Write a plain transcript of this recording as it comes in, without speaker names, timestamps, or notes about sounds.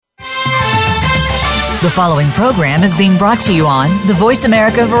The following program is being brought to you on the Voice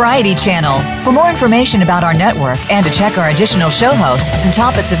America Variety Channel. For more information about our network and to check our additional show hosts and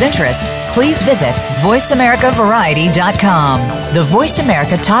topics of interest, please visit voiceamericavariety.com. The Voice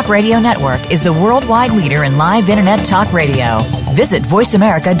America Talk Radio Network is the worldwide leader in live Internet talk radio. Visit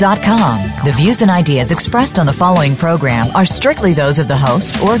voiceamerica.com. The views and ideas expressed on the following program are strictly those of the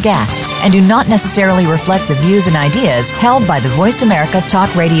host or guests and do not necessarily reflect the views and ideas held by the Voice America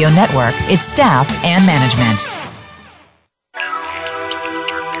Talk Radio Network, its staff, and management.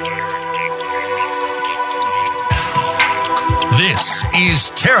 This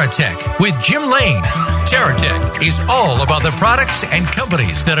is TerraTech with Jim Lane. TerraTech is all about the products and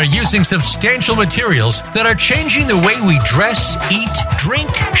companies that are using substantial materials that are changing the way we dress, eat, drink,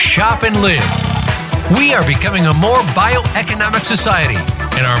 shop, and live. We are becoming a more bioeconomic society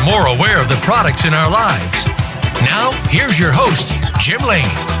and are more aware of the products in our lives. Now, here's your host, Jim Lane.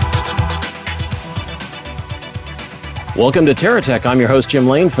 Welcome to TerraTech. I'm your host, Jim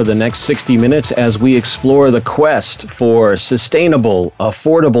Lane, for the next 60 minutes as we explore the quest for sustainable,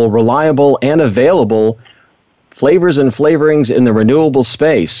 affordable, reliable, and available flavors and flavorings in the renewable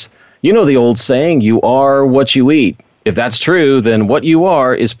space. You know the old saying, you are what you eat. If that's true, then what you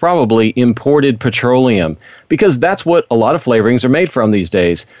are is probably imported petroleum, because that's what a lot of flavorings are made from these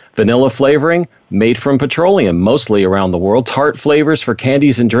days. Vanilla flavoring, made from petroleum, mostly around the world. Tart flavors for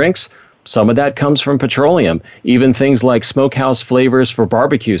candies and drinks, some of that comes from petroleum. Even things like smokehouse flavors for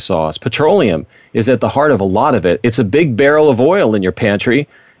barbecue sauce. Petroleum is at the heart of a lot of it. It's a big barrel of oil in your pantry.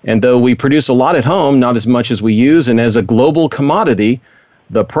 And though we produce a lot at home, not as much as we use, and as a global commodity,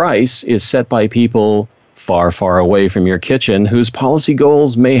 the price is set by people far, far away from your kitchen whose policy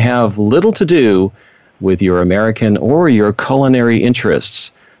goals may have little to do with your American or your culinary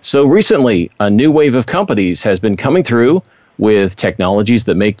interests. So recently, a new wave of companies has been coming through with technologies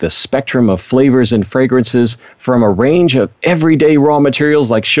that make the spectrum of flavors and fragrances from a range of everyday raw materials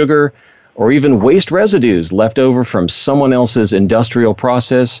like sugar or even waste residues left over from someone else's industrial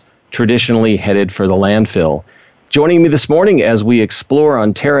process, traditionally headed for the landfill. Joining me this morning as we explore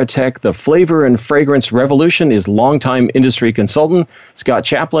on TerraTech the flavor and fragrance revolution is longtime industry consultant Scott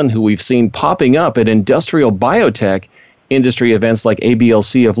Chaplin, who we've seen popping up at industrial biotech industry events like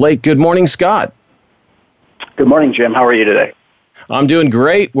ABLC of late. Good morning, Scott. Good morning, Jim. How are you today? I'm doing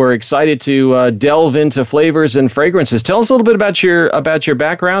great. We're excited to delve into flavors and fragrances. Tell us a little bit about your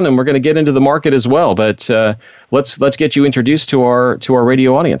background, and we're going to get into the market as well. But let's get you introduced to our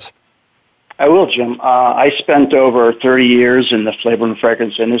radio audience. I will, Jim. I spent over 30 years in the flavor and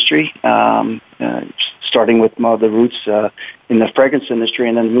fragrance industry, starting with the roots in the fragrance industry,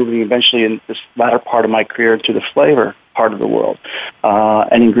 and then moving eventually in this latter part of my career to the flavor part of the world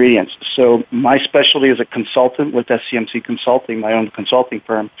and ingredients. So my specialty as a consultant with SCMC Consulting, my own consulting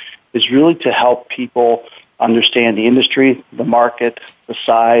firm, is really to help people understand the industry, the market, the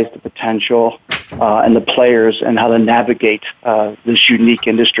size, the potential, and the players, and how to navigate this unique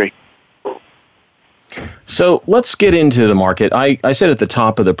industry. So let's get into the market. I said at the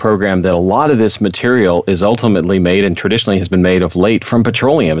top of the program that a lot of this material is ultimately made and traditionally has been made of late from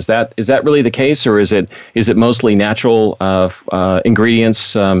petroleum. Is that really the case, or is it mostly natural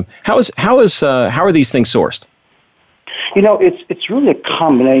ingredients? How are these things sourced? You know, it's really a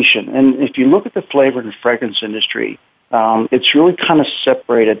combination. And if you look at the flavor and fragrance industry, it's really kind of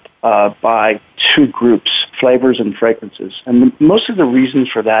separated by two groups, flavors and fragrances. And most of the reasons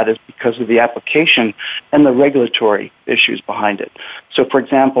for that is because of the application and the regulatory issues behind it. So, for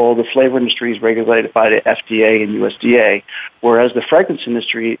example, the flavor industry is regulated by the FDA and USDA, whereas the fragrance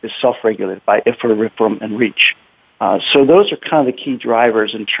industry is self-regulated by IFRA, RIFRA, and REACH. So those are kind of the key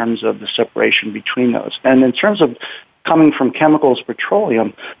drivers in terms of the separation between those. And in terms of coming from chemicals,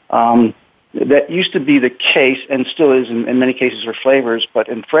 petroleum, that used to be the case, and still is in many cases for flavors, but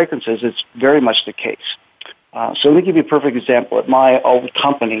in fragrances, it's very much the case. So let me give you a perfect example. At my old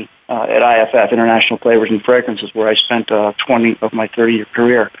company, at IFF, International Flavors and Fragrances, where I spent 20 of my 30-year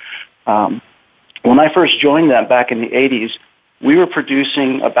career, when I first joined them back in the 80s, we were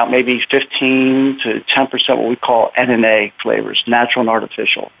producing about maybe 15 to 10% what we call NNA flavors, natural and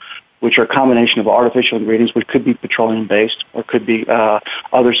artificial, which are a combination of artificial ingredients, which could be petroleum-based or could be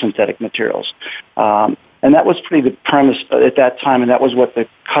other synthetic materials. And that was pretty the premise at that time, and that was what the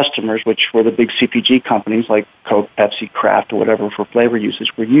customers, which were the big CPG companies like Coke, Pepsi, Kraft, or whatever for flavor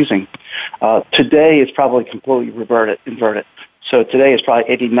usage, were using. Today, it's probably completely inverted. So today, it's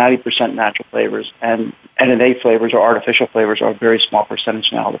probably 80-90% natural flavors, and NNA flavors or artificial flavors are a very small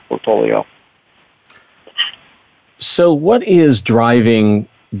percentage now of the portfolio. So what is driving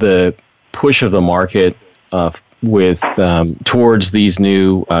the push of the market towards these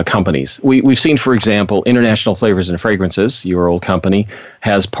new companies. We've seen, for example, International Flavors and Fragrances, your old company,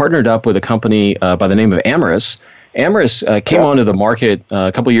 has partnered up with a company by the name of Amyris. Amyris came onto the market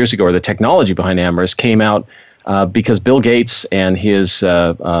a couple of years ago, or the technology behind Amyris came out because Bill Gates and his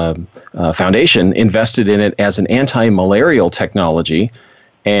foundation invested in it as an anti-malarial technology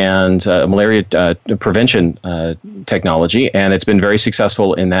and malaria prevention technology, and it's been very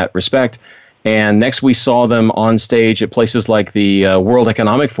successful in that respect. And next we saw them on stage at places like the World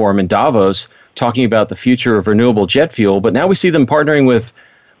Economic Forum in Davos talking about the future of renewable jet fuel, but now we see them partnering with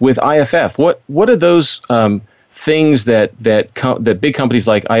IFF. What are those things that big companies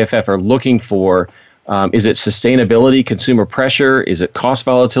like IFF are looking for? Is it sustainability, consumer pressure? Is it cost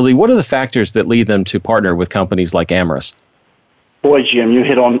volatility? What are the factors that lead them to partner with companies like Amyris? Boy, Jim, you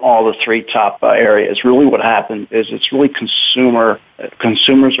hit on all the three top areas. Really what happened is it's really consumers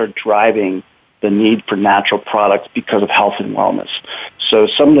are driving the need for natural products because of health and wellness. So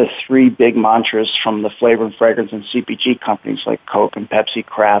some of the three big mantras from the flavor and fragrance and CPG companies like Coke and Pepsi,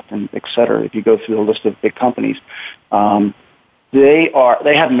 Kraft, and et cetera, if you go through the list of big companies, they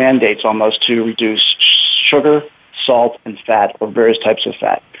have mandates almost to reduce sugar, salt, and fat, or various types of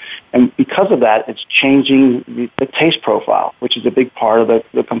fat. And because of that, it's changing the taste profile, which is a big part of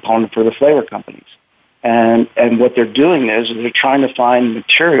the component for the flavor companies. And what they're doing is they're trying to find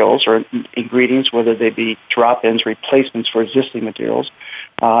materials or ingredients, whether they be drop-ins, replacements for existing materials,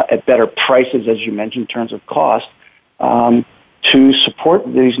 at better prices, as you mentioned, in terms of cost, to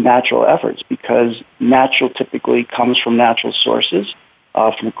support these natural efforts, because natural typically comes from natural sources,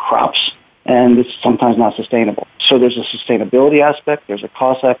 from crops, and it's sometimes not sustainable. So there's a sustainability aspect, there's a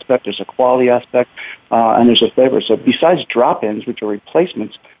cost aspect, there's a quality aspect, and there's a flavor. So besides drop-ins, which are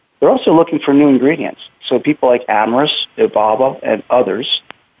replacements, they're also looking for new ingredients. So people like Amyris, Evolva, and others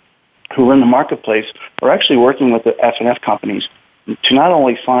who are in the marketplace are actually working with the F&F companies to not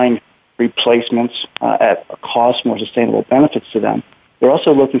only find replacements at a cost, more sustainable benefits to them, they're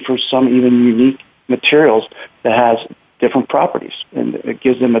also looking for some even unique materials that has different properties, and it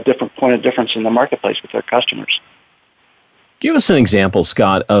gives them a different point of difference in the marketplace with their customers. Give us an example,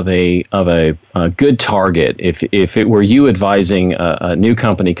 Scott, of a good target. If it were you advising a new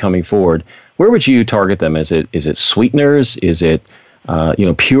company coming forward, where would you target them? Is it sweeteners? Is it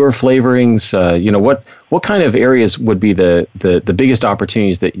pure flavorings? What kind of areas would be the biggest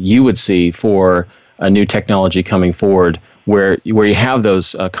opportunities that you would see for a new technology coming forward, where you have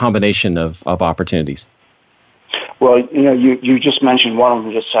those combination of opportunities? Well, you just mentioned one of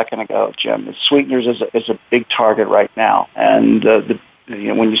them just a second ago, Jim. Sweeteners is a big target right now, and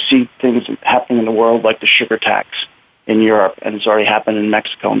when you see things happening in the world like the sugar tax in Europe, and it's already happened in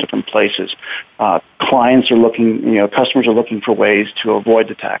Mexico and different places, customers are looking for ways to avoid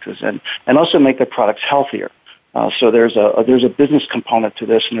the taxes and also make their products healthier. So there's a business component to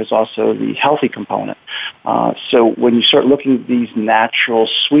this, and there's also the healthy component. So when you start looking at these natural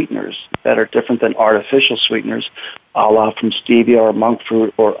sweeteners that are different than artificial sweeteners, a la from stevia or monk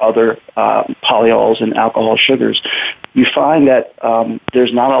fruit or other polyols and alcohol sugars, you find that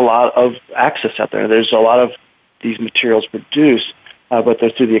there's not a lot of access out there. There's a lot of these materials produced, but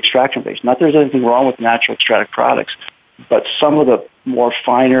they're through the extraction base. Not that there's anything wrong with natural extracted products, but some of the more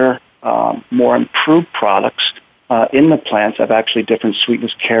finer, more improved products in the plants have actually different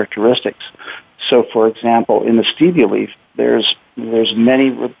sweetness characteristics. So, for example, in the stevia leaf, there's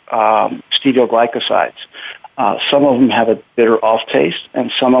many stevia glycosides. Some of them have a bitter off taste,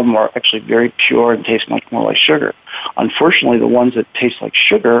 and some of them are actually very pure and taste much more like sugar. Unfortunately, the ones that taste like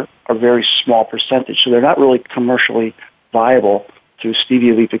sugar are very small percentage, so they're not really commercially viable through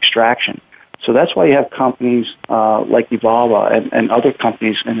stevia leaf extraction. So that's why you have companies like Evolva and other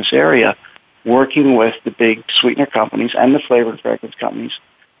companies in this area working with the big sweetener companies and the flavor and fragrance companies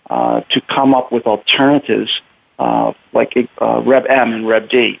to come up with alternatives like Reb M and Reb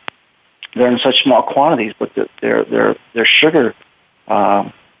D. They're in such small quantities, but their sugar,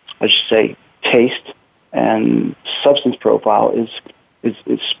 I should say, taste and substance profile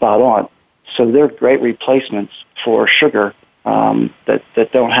is spot on. So they're great replacements for sugar that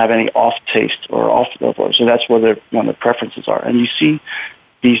don't have any off taste or off flavor. So that's where one of the preferences are. And you see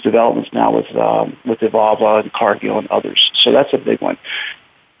these developments now with Evolva and Cargill and others. So that's a big one.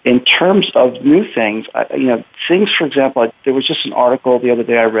 In terms of new things, things, for example, there was just an article the other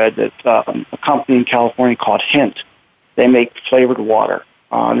day I read that a company in California called Hint, they make flavored water.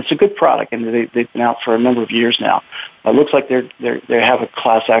 And it's a good product, and they've been out for a number of years now. It looks like they have a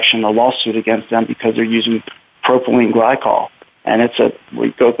class action, a lawsuit against them because they're using propylene glycol. And we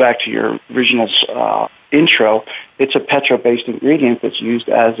go back to your original intro, it's a petro-based ingredient that's used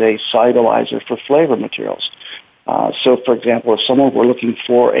as a solubilizer for flavor materials. So, for example, if someone were looking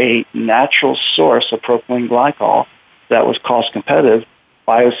for a natural source of propylene glycol that was cost competitive,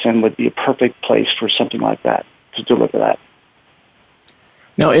 Biosyn would be a perfect place for something like that, to deliver that.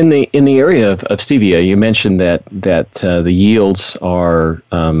 Now, in the area of stevia, you mentioned that the yields are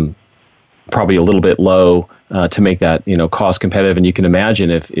probably a little bit low to make that cost competitive, and you can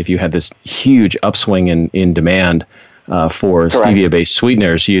imagine if you had this huge upswing in demand for Correct. stevia-based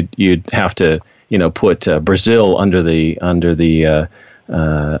sweeteners, you'd have to put Brazil under the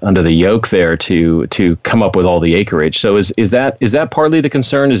yoke there to come up with all the acreage. So is that partly the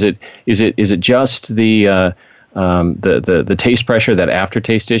concern? Is it just the taste pressure, that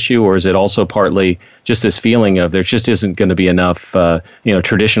aftertaste issue, or is it also partly just this feeling of there just isn't going to be enough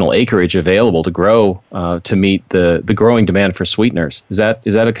traditional acreage available to grow to meet the growing demand for sweeteners? Is that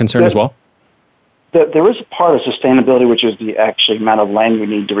a concern as well? There is a part of sustainability, which is the actual amount of land you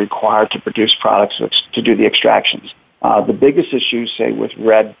need to require to produce products to do the extractions. The biggest issue, say, with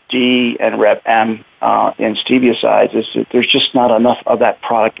Reb D and Reb M in stevia size is that there's just not enough of that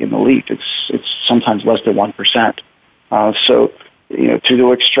product in the leaf. It's sometimes less than 1%. So,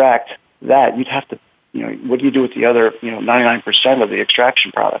 to extract that, you'd have to, what do you do with the other, 99% of the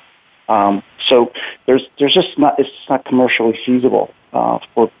extraction product? So there's just not, it's not commercially feasible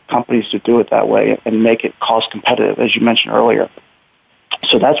for companies to do it that way and make it cost competitive, as you mentioned earlier.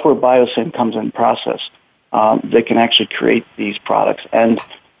 So that's where Biosyn comes in process. They can actually create these products, and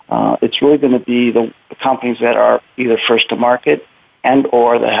it's really going to be the companies that are either first to market and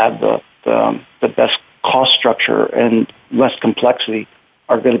or that have the best cost structure and less complexity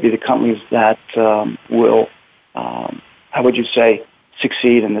are going to be the companies that will, how would you say,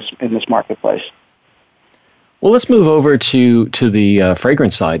 succeed in this marketplace. Well, let's move over to the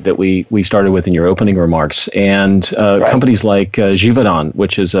fragrance side that we started with in your opening remarks, and right. Companies like Givaudan,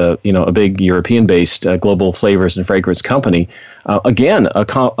 which is a big European-based global flavors and fragrance company. Again, a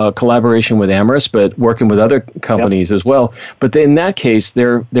collaboration with Amyris, but working with other companies as well. But in that case,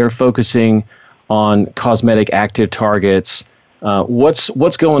 they're focusing on cosmetic active targets.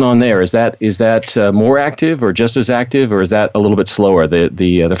 What's going on there? Is that more active, or just as active, or is that a little bit slower?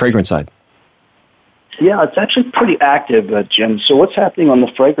 The fragrance side. Yeah, it's actually pretty active, Jim. So what's happening on the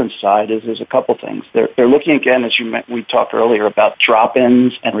fragrance side is there's a couple things. They're looking again, as we talked earlier, about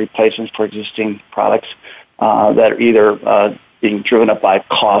drop-ins and replacements for existing products that are either being driven up by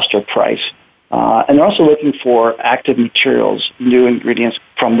cost or price. And they're also looking for active materials, new ingredients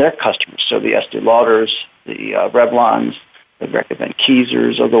from their customers. So the Estee Lauders, the Revlons, the Reckitt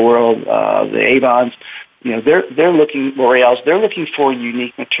Benckiser's of the world, the Avons. They're looking, L'Oreal's, they're looking for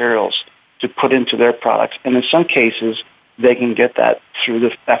unique materials to put into their products. And in some cases, they can get that through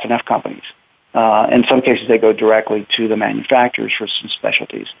the F&F companies. In some cases, they go directly to the manufacturers for some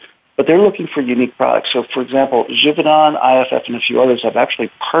specialties. But they're looking for unique products. So, for example, Givaudan, IFF, and a few others have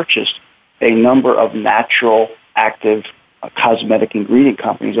actually purchased a number of natural, active cosmetic ingredient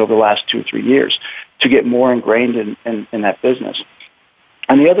companies over the last 2 or 3 years to get more ingrained in that business.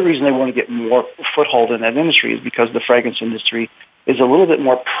 And the other reason they want to get more foothold in that industry is because the fragrance industry is a little bit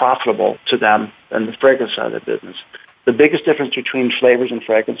more profitable to them than the fragrance side of the business. The biggest difference between flavors and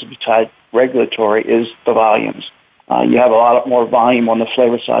fragrances besides regulatory is the volumes. You have a lot more volume on the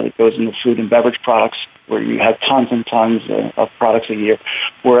flavor side that goes into food and beverage products, where you have tons and tons of products a year,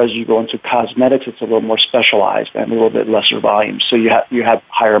 whereas you go into cosmetics, it's a little more specialized and a little bit lesser volume. So you have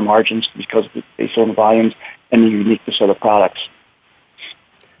higher margins because based on the volumes and the uniqueness of the products.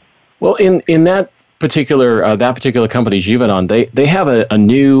 Well, in that particular company, Givaudan, they have a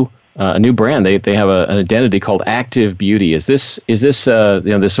new brand. They have an identity called Active Beauty. Is this this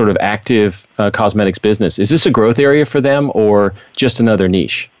sort of active cosmetics business? Is this a growth area for them, or just another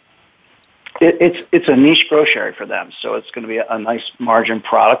niche? It's a niche growth area for them. So it's going to be a nice margin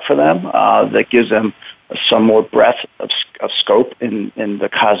product for them that gives them some more breadth of scope in the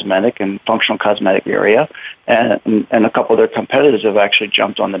cosmetic and functional cosmetic area. And a couple of their competitors have actually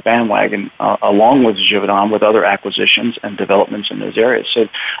jumped on the bandwagon along with Givaudan with other acquisitions and developments in those areas. So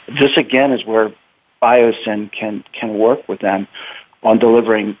this, again, is where Biosyn can work with them on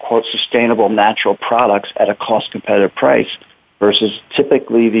delivering, quote, sustainable natural products at a cost-competitive price versus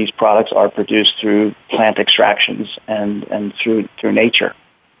typically these products are produced through plant extractions and through nature.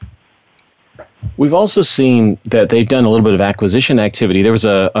 We've also seen that they've done a little bit of acquisition activity. There was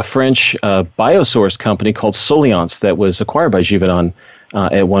a French biosourced company called Soliance that was acquired by Givaudan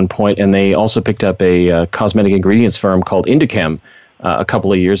at one point, and they also picked up a cosmetic ingredients firm called Indichem a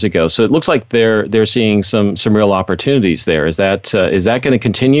couple of years ago. So it looks like they're seeing some real opportunities there. Is that going to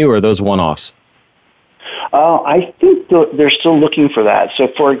continue, or are those one-offs? I think they're still looking for that. So,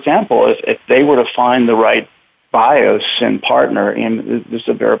 for example, if they were to find the right biosyn partner, and there's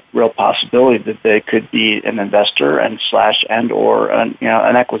a very real possibility that they could be an investor and or an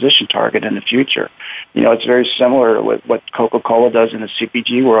acquisition target in the future. It's very similar to what Coca-Cola does in the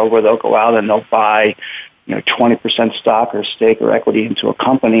CPG world, where they'll go out and they'll buy 20% stock or stake or equity into a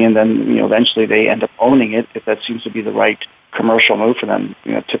company, and then eventually they end up owning it if that seems to be the right commercial move for them.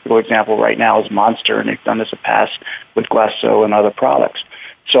 Typical example right now is Monster, and they've done this in the past with Glasso and other products.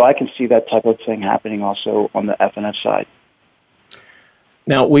 So I can see that type of thing happening also on the F&F side.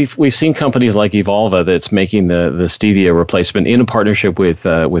 Now, we've seen companies like Evolva that's making the stevia replacement in a partnership with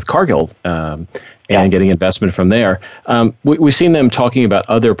Cargill and getting investment from there. We've seen them talking about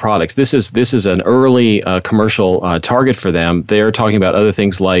other products. This is an early commercial target for them. They're talking about other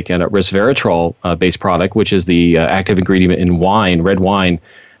things like a resveratrol-based product, which is the active ingredient in wine, red wine,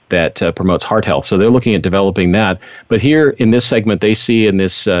 that promotes heart health. So they're looking at developing that. But here in this segment, they see in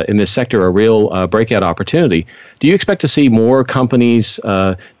this sector a real breakout opportunity. Do you expect to see more companies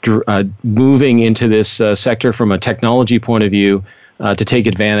moving into this sector from a technology point of view to take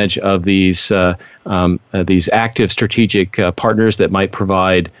advantage of these active strategic partners that might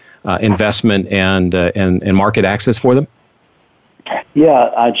provide investment and market access for them?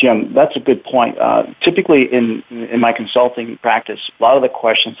 Yeah, Jim, that's a good point. Typically in my consulting practice, a lot of the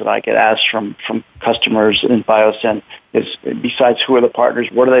questions that I get asked from customers in biosyn is, besides who are the partners,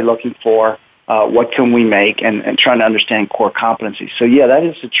 what are they looking for, what can we make, and trying to understand core competencies. So yeah, that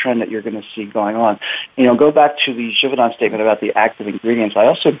is the trend that you're going to see going on. Go back to the Givaudan statement about the active ingredients. I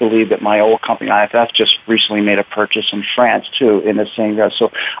also believe that my old company, IFF, just recently made a purchase in France too in the same regard.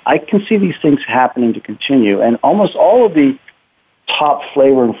 So I can see these things happening to continue, and almost all of the top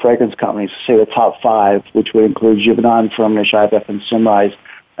flavor and fragrance companies, say the top 5, which would include Givaudan, Firmenich, IFF, and Symrise,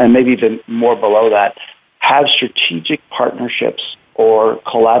 and maybe even more below that, have strategic partnerships or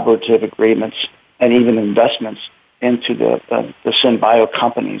collaborative agreements and even investments into the SynBio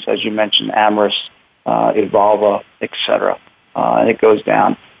companies, as you mentioned, Amyris, Evolva, etc. And it goes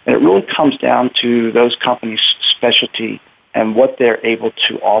down. And it really comes down to those companies' specialty and what they're able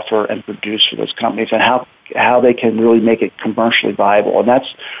to offer and produce for those companies, and how they can really make it commercially viable. And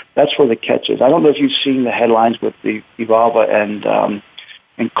that's where the catch is. I don't know if you've seen the headlines with the Evolva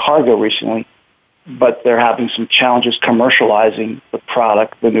and Cargill recently, but they're having some challenges commercializing the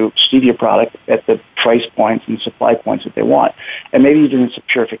product, the new stevia product, at the price points and supply points that they want. And maybe even some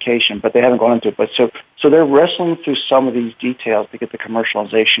purification, but they haven't gone into it. But so they're wrestling through some of these details to get the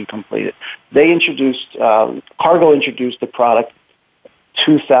commercialization completed. Cargill introduced the product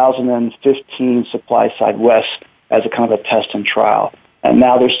 2015 supply side west as a kind of a test and trial. And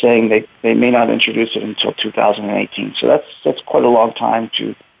now they're saying they may not introduce it until 2018. So that's quite a long time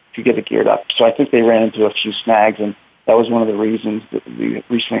to get it geared up. So I think they ran into a few snags, and that was one of the reasons that we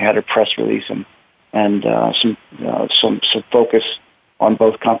recently had a press release and some focus on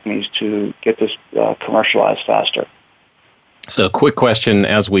both companies to get this commercialized faster. So, quick question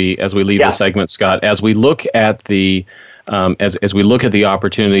as we leave the segment, Scott. As we look at the as we look at the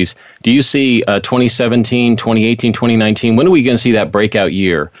opportunities, do you see 2017, 2018, 2019? When are we going to see that breakout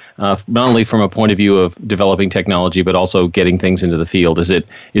year? Not only from a point of view of developing technology, but also getting things into the field. Is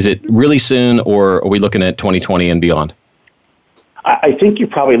it really soon, or are we looking at 2020 and beyond? I think you're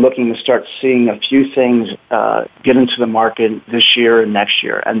probably looking to start seeing a few things get into the market this year and next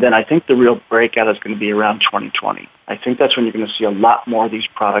year. And then I think the real breakout is going to be around 2020. I think that's when you're going to see a lot more of these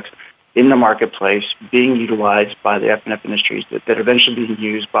products in the marketplace being utilized by the F&F industries that are eventually being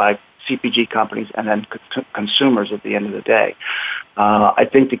used by CPG companies and then consumers at the end of the day. I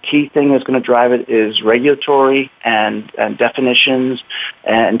think the key thing that's going to drive it is regulatory and definitions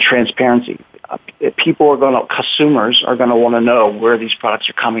and transparency. Consumers are going to want to know where these products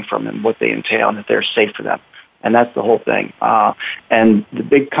are coming from and what they entail and that they're safe for them. And that's the whole thing. And the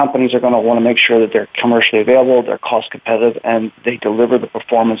big companies are going to want to make sure that they're commercially available, they're cost competitive, and they deliver the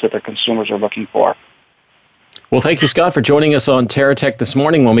performance that their consumers are looking for. Well, thank you, Scott, for joining us on TerraTech this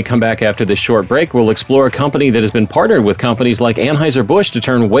morning. When we come back after this short break, we'll explore a company that has been partnered with companies like Anheuser-Busch to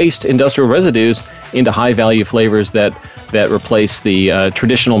turn waste industrial residues into high-value flavors that replace the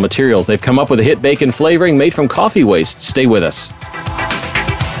traditional materials. They've come up with a hit bacon flavoring made from coffee waste. Stay with us.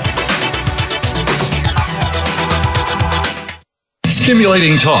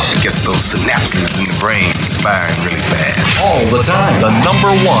 Stimulating talk gets those synapses in the brain firing really fast. All the time. The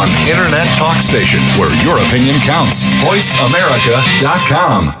 #1 Internet talk station where your opinion counts.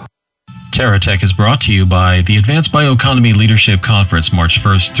 VoiceAmerica.com. TerraTech is brought to you by the Advanced Bioeconomy Leadership Conference, March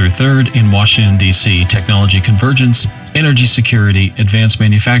 1st through 3rd in Washington, D.C. Technology convergence, energy security, advanced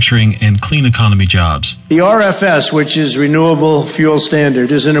manufacturing, and clean economy jobs. The RFS, which is Renewable Fuel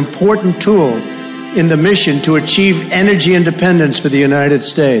Standard, is an important tool in the mission to achieve energy independence for the United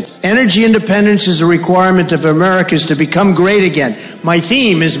States. Energy independence is a requirement of America's to become great again. My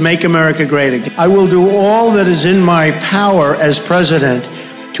theme is Make America Great Again. I will do all that is in my power as president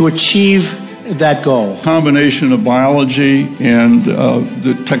to achieve that goal. Combination of biology and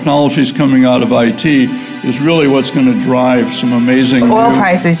the technologies coming out of IT is really what's going to drive some amazing oil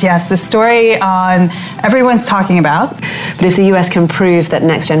prices. Yes, the story on everyone's talking about. But if the US can prove that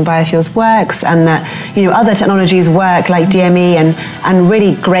next-gen biofuels works and that other technologies work like DME and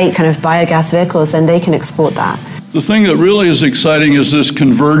really great kind of biogas vehicles, then they can export that. The thing that really is exciting is this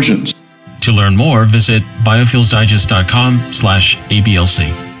convergence. To learn more, visit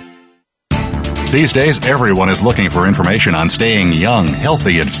biofuelsdigest.com/ABLC. These days, everyone is looking for information on staying young,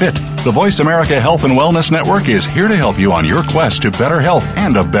 healthy, and fit. The Voice America Health and Wellness Network is here to help you on your quest to better health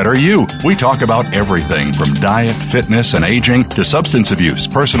and a better you. We talk about everything from diet, fitness, and aging to substance abuse,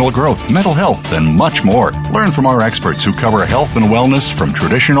 personal growth, mental health, and much more. Learn from our experts who cover health and wellness from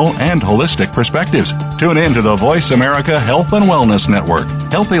traditional and holistic perspectives. Tune in to the Voice America Health and Wellness Network.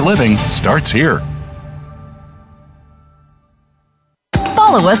 Healthy living starts here.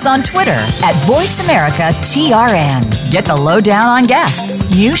 Follow us on Twitter at VoiceAmericaTRN. Get the lowdown on guests,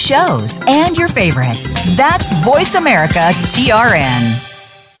 new shows, and your favorites. That's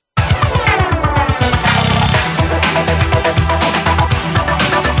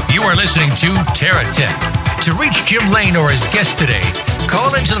VoiceAmericaTRN. You are listening to TerraTech. To reach Jim Lane or his guest today,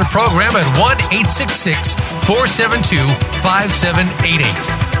 call into the program at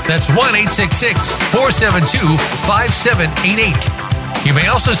 1-866-472-5788. That's 1-866-472-5788. You may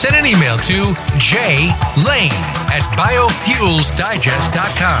also send an email to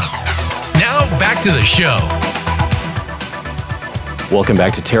jlane@biofuelsdigest.com. Now back to the show. Welcome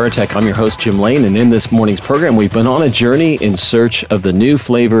back to TerraTech. I'm your host, Jim Lane, and in this morning's program, we've been on a journey in search of the new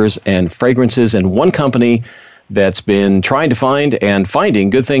flavors and fragrances, and one company that's been trying to find and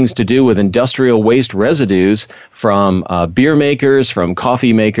finding good things to do with industrial waste residues from beer makers, from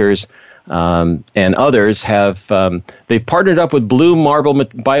coffee makers, and others they've partnered up with Blue Marble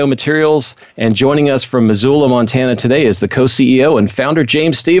Biomaterials, and joining us from Missoula, Montana today is the co-CEO and founder,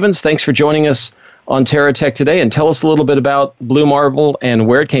 James Stevens. Thanks for joining us on TerraTech today, and tell us a little bit about Blue Marble and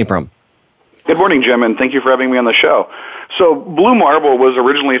where it came from. Good morning, Jim, and thank you for having me on the show. So Blue Marble was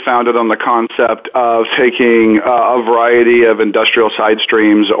originally founded on the concept of taking a variety of industrial side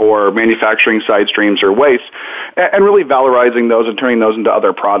streams or manufacturing side streams or waste and really valorizing those and turning those into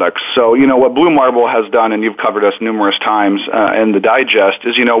other products. So, what Blue Marble has done, and you've covered us numerous times in the digest,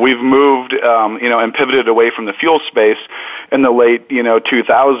 is, we've moved, and pivoted away from the fuel space in the late,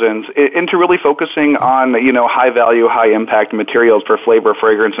 2000s into really focusing on, high value, high impact materials for flavor,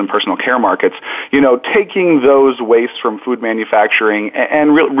 fragrance, and personal care markets. Taking those wastes from food manufacturing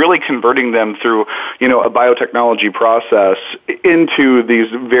and really converting them through, a biotechnology process into these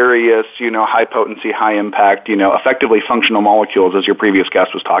various, high potency, high impact, effectively functional molecules, as your previous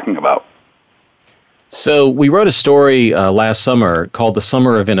guest was talking about. So we wrote a story last summer called The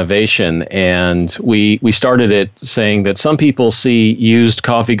Summer of Innovation, and we started it saying that some people see used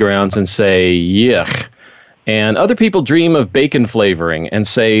coffee grounds and say, yuck. And other people dream of bacon flavoring and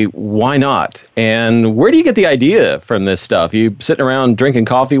say, why not? And where do you get the idea from this stuff? You sitting around drinking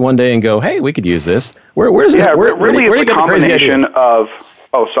coffee one day and go, hey, we could use this. Where do you get the crazy ideas? Oh,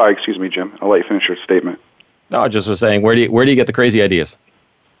 sorry, excuse me, Jim. I'll let you finish your statement. No, I just was saying, where do you get the crazy ideas?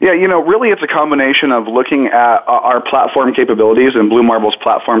 Yeah, really it's a combination of looking at our platform capabilities and Blue Marble's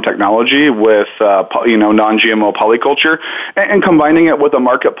platform technology with, non-GMO polyculture and combining it with a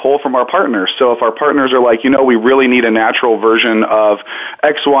market pull from our partners. So if our partners are like, we really need a natural version of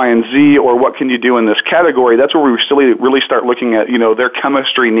X, Y, and Z, or what can you do in this category, that's where we really start looking at, their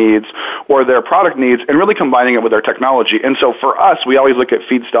chemistry needs or their product needs and really combining it with our technology. And so for us, we always look at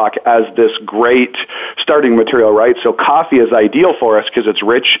feedstock as this great starting material, right? So coffee is ideal for us because it's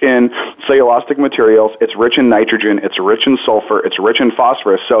rich in cellulosic materials, it's rich in nitrogen, it's rich in sulfur, it's rich in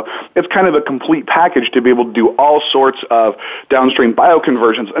phosphorus. So it's kind of a complete package to be able to do all sorts of downstream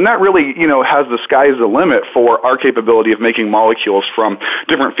bioconversions. And that really, has the sky's the limit for our capability of making molecules from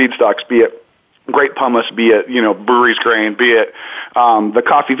different feedstocks, be it grape pumice, be it, brewery's grain, be it the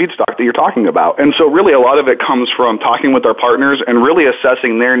coffee feedstock that you're talking about. And so really a lot of it comes from talking with our partners and really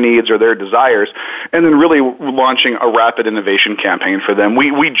assessing their needs or their desires and then really launching a rapid innovation campaign for them.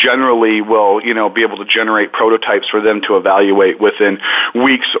 We generally will, be able to generate prototypes for them to evaluate within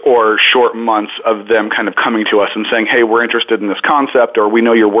weeks or short months of them kind of coming to us and saying, hey, we're interested in this concept, or we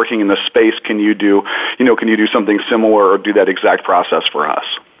know you're working in this space. Can you do something similar or do that exact process for us?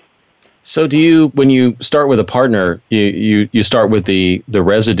 So when you start with a partner, you start with the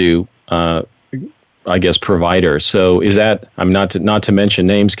residue I guess, provider. So is that, I'm not to mention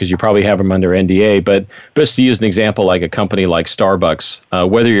names because you probably have them under NDA, but just to use an example, like a company like Starbucks,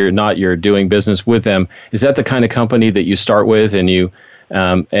 whether you're doing business with them, is that the kind of company that you start with, and you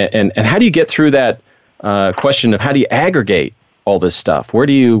and how do you get through that question of how do you aggregate all this stuff? Where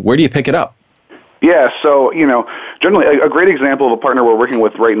do you pick it up? Yeah, so, generally a great example of a partner we're working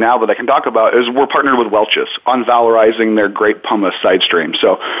with right now that I can talk about is we're partnered with Welch's on valorizing their grape pumice side stream.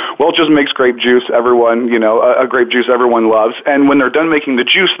 So Welch's makes grape juice, everyone, a grape juice everyone loves. And when they're done making the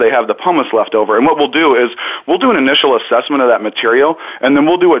juice, they have the pumice left over. And what we'll do is we'll do an initial assessment of that material, and then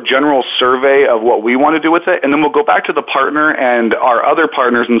we'll do a general survey of what we want to do with it. And then we'll go back to the partner and our other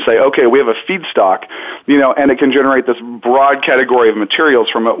partners and say, okay, we have a feedstock, and it can generate this broad category of materials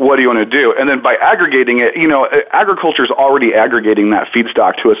from it. What do you want to do? And then by aggregating it, agriculture is already aggregating that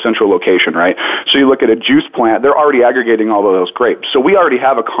feedstock to a central location, right? So you look at a juice plant, they're already aggregating all of those grapes. So we already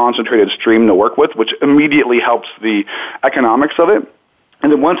have a concentrated stream to work with, which immediately helps the economics of it.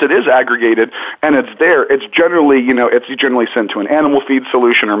 And then once it is aggregated and it's there, it's generally, it's generally sent to an animal feed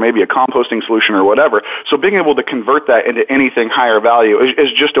solution or maybe a composting solution or whatever. So being able to convert that into anything higher value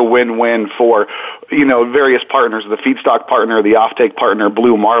is just a win-win for, various partners, the feedstock partner, the offtake partner,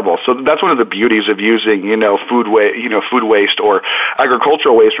 Blue Marble. So that's one of the beauties of using, food waste or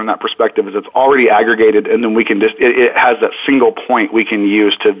agricultural waste from that perspective is it's already aggregated, and then we can just, it has that single point we can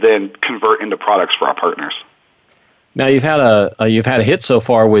use to then convert into products for our partners. Now you've had a hit so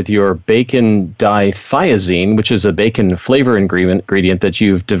far with your bacon dithiazine, which is a bacon flavor ingredient that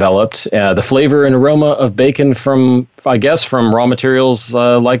you've developed. The flavor and aroma of bacon from raw materials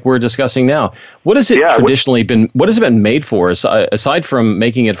like we're discussing now. What has it traditionally been? What has it been made for? Aside from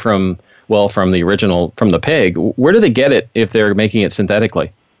making it from the pig, where do they get it if they're making it synthetically?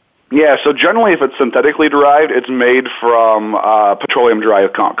 Yeah, so generally if it's synthetically derived, it's made from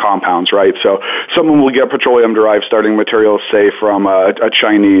petroleum-derived compounds, right? So someone will get petroleum-derived starting materials, say, from a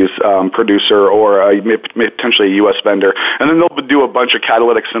Chinese producer or potentially a U.S. vendor, and then they'll do a bunch of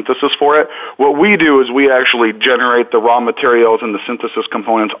catalytic synthesis for it. What we do is we actually generate the raw materials and the synthesis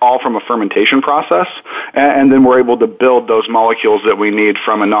components all from a fermentation process, and then we're able to build those molecules that we need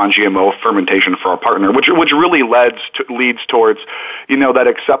from a non-GMO fermentation for our partner, which really leads towards, that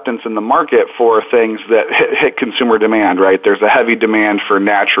acceptance in the market for things that hit consumer demand, right? There's a heavy demand for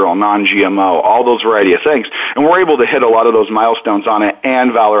natural, non-GMO, all those variety of things. And we're able to hit a lot of those milestones on it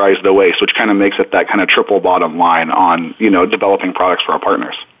and valorize the waste, which kind of makes it that kind of triple bottom line on, developing products for our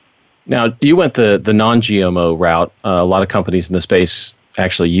partners. Now, you went the non-GMO route. A lot of companies in the space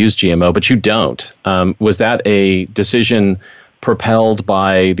actually use GMO, but you don't. Was that a decision propelled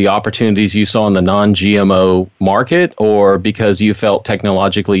by the opportunities you saw in the non-GMO market, or because you felt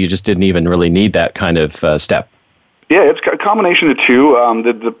technologically you just didn't even really need that kind of step? Yeah, it's a combination of two.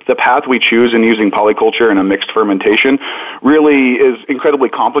 The path we choose in using polyculture and a mixed fermentation really is incredibly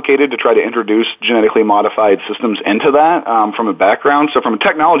complicated to try to introduce genetically modified systems into that from a background. So from a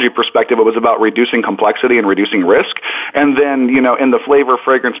technology perspective, it was about reducing complexity and reducing risk. And then, in the flavor,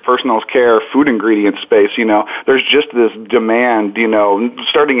 fragrance, personal care, food ingredient space, there's just this demand,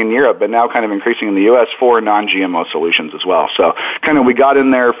 starting in Europe, but now kind of increasing in the U.S. for non-GMO solutions as well. So kind of we got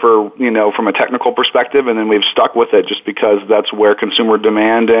in there for, from a technical perspective, and then we've stuck with it just because that's where consumer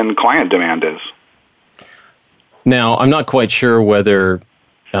demand and client demand is. Now, I'm not quite sure whether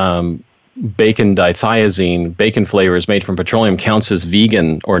bacon dithiazine, bacon flavors made from petroleum, counts as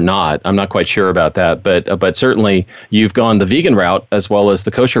vegan or not. I'm not quite sure about that, but certainly you've gone the vegan route as well as the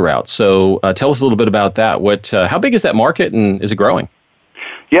kosher route. So tell us a little bit about that. How big is that market, and is it growing?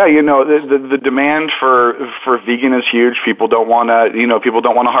 Yeah, the demand for vegan is huge. People don't want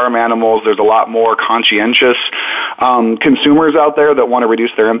to harm animals. There's a lot more conscientious consumers out there that want to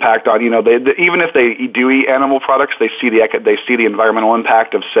reduce their impact on, even if they do eat animal products, they see the environmental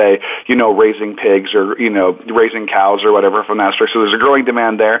impact of, say, raising pigs or, raising cows or whatever from that aspect. So there's a growing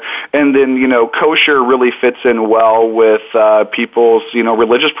demand there. And then, kosher really fits in well with people's,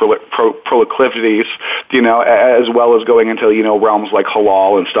 religious proclivities, as well as going into, realms like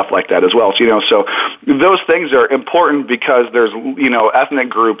halal and stuff like that as well. So those things are important because there's, ethnic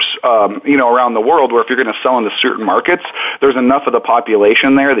groups, around the world where if you're going to sell into certain markets, there's enough of the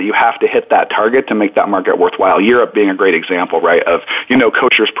population there that you have to hit that target to make that market worthwhile. Europe being a great example, right, of,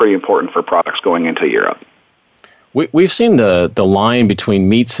 kosher is pretty important for products going into Europe. We've seen the line between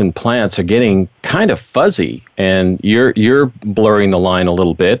meats and plants are getting kind of fuzzy, and you're blurring the line a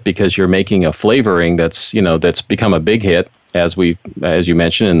little bit because you're making a flavoring that's become a big hit, as you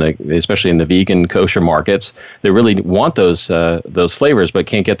mentioned, especially in the vegan kosher markets. They really want those flavors, but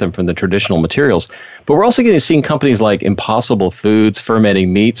can't get them from the traditional materials. But we're also seeing companies like Impossible Foods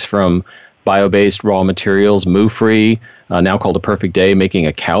fermenting meats from bio-based raw materials, moo-free, now called A Perfect Day, making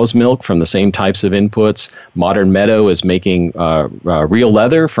a cow's milk from the same types of inputs. Modern Meadow is making real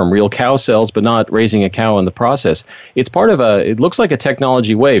leather from real cow cells, but not raising a cow in the process. It's part of it looks like a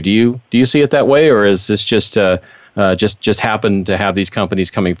technology wave. Do you see it that way, or is this just happened to have these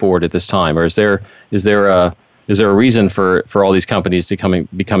companies coming forward at this time, or is there a reason for all these companies to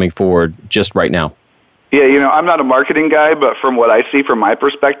be coming forward just right now? Yeah, I'm not a marketing guy, but from what I see from my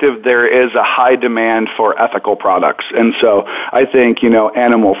perspective, there is a high demand for ethical products. And so I think,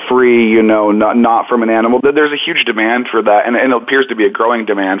 animal-free, not from an animal, there's a huge demand for that, and it appears to be a growing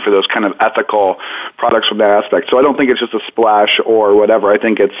demand for those kind of ethical products from that aspect. So I don't think it's just a splash or whatever. I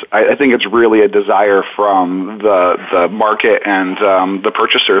think it's really a desire from the market and the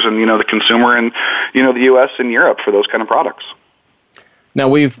purchasers and, the consumer in, the U.S. and Europe for those kind of products. Now,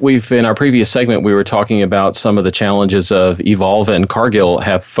 we've in our previous segment, we were talking about some of the challenges of Evolve, and Cargill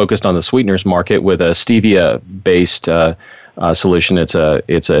have focused on the sweeteners market with a stevia-based solution. It's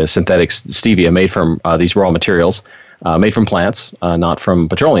a synthetic stevia made from these raw materials, made from plants, not from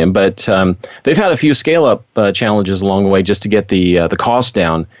petroleum. But they've had a few scale-up challenges along the way just to get the cost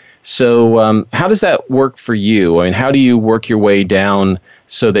down. So how does that work for you? I mean, how do you work your way down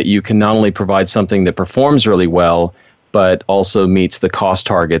so that you can not only provide something that performs really well, but also meets the cost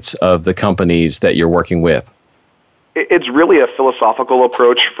targets of the companies that you're working with? It's really a philosophical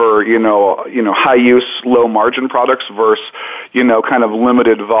approach for, high use, low margin products versus, kind of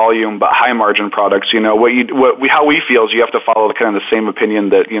limited volume but high margin products. How we feel is you have to follow kind of the same opinion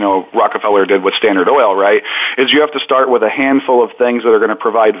that, Rockefeller did with Standard Oil, right? Is you have to start with a handful of things that are going to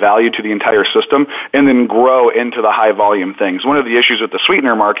provide value to the entire system and then grow into the high volume things. One of the issues with the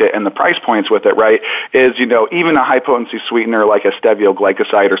sweetener market and the price points with it, right, is, even a high potency sweetener like a stevia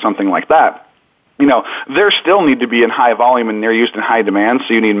glycoside or something like that, there still need to be in high volume and they're used in high demand,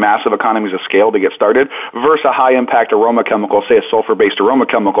 so you need massive economies of scale to get started, versus a high impact aroma chemical, say a sulfur-based aroma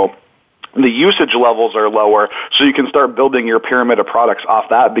chemical. The usage levels are lower, so you can start building your pyramid of products off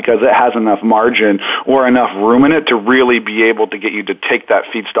that because it has enough margin or enough room in it to really be able to get you to take that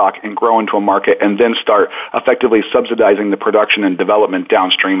feedstock and grow into a market and then start effectively subsidizing the production and development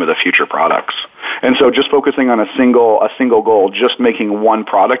downstream of the future products. And so just focusing on a single goal, just making one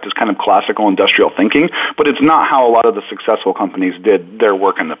product is kind of classical industrial thinking, but it's not how a lot of the successful companies did their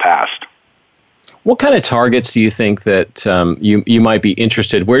work in the past. What kind of targets do you think that you might be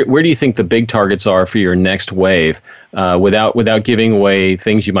interested? Where do you think the big targets are for your next wave? Without giving away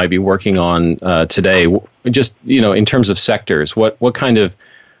things you might be working on today, just in terms of sectors, what kind of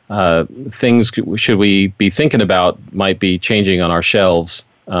things should we be thinking about might be changing on our shelves,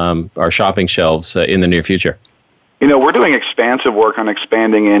 our shopping shelves in the near future? We're doing expansive work on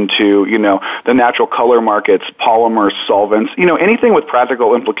expanding into, the natural color markets, polymers, solvents, anything with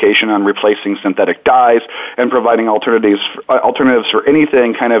practical implication on replacing synthetic dyes and providing alternatives for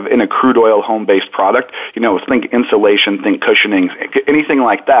anything kind of in a crude oil home-based product. Think insulation, think cushioning, anything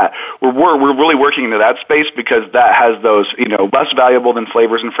like that. We're really working into that space because that has those, less valuable than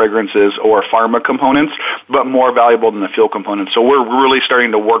flavors and fragrances or pharma components, but more valuable than the fuel components. So we're really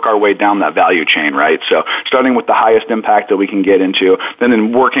starting to work our way down that value chain, right? So starting with the highest impact that we can get into,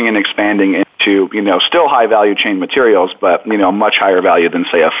 then working and expanding into, still high value chain materials, but, much higher value than,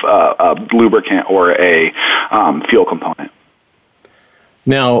 say, a lubricant or a fuel component.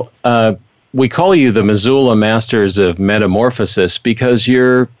 Now, we call you the Missoula Masters of Metamorphosis because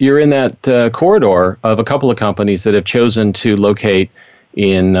you're in that corridor of a couple of companies that have chosen to locate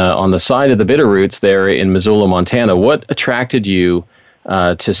on the side of the Bitterroots there in Missoula, Montana. What attracted you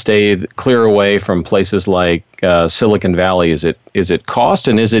to stay clear away from places like Silicon Valley? Is it cost,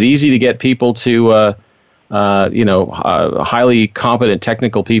 and is it easy to get people to highly competent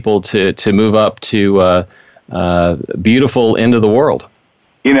technical people to move up to beautiful end of the world?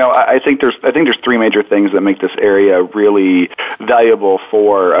 I think there's three major things that make this area really valuable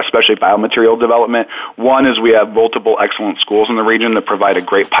for especially biomaterial development. One is we have multiple excellent schools in the region that provide a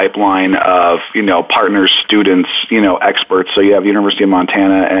great pipeline of, partners, students, experts. So you have University of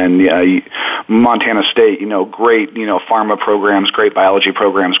Montana and Montana State, great, pharma programs, great biology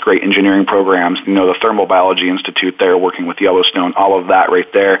programs, great engineering programs, the Thermal Biology Institute there working with Yellowstone, all of that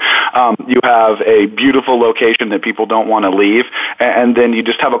right there. You have a beautiful location that people don't want to leave, and then you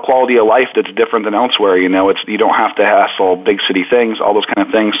just have a quality of life that's different than elsewhere. You don't have to hassle big city things, all those kind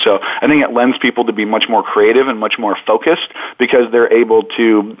of things. So I think it lends people to be much more creative and much more focused because they're able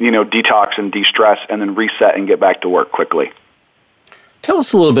to, detox and de-stress and then reset and get back to work quickly. Tell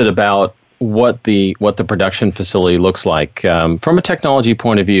us a little bit about what the production facility looks like from a technology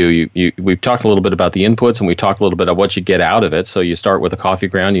point of view. We've talked a little bit about the inputs, and we talked a little bit about what you get out of it. So you start with a coffee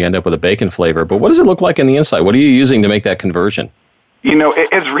ground, you end up with a bacon flavor. But what does it look like on the inside? What are you using to make that conversion?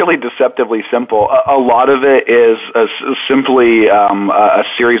 It's really deceptively simple. A lot of it is simply a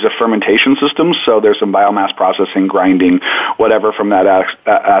series of fermentation systems. So there's some biomass processing, grinding, whatever from that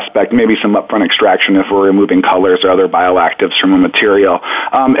aspect, maybe some upfront extraction if we're removing colors or other bioactives from a material.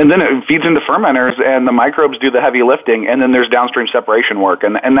 And then it feeds into fermenters, and the microbes do the heavy lifting, and then there's downstream separation work.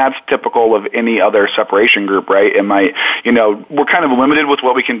 And that's typical of any other separation group, right? It might, we're kind of limited with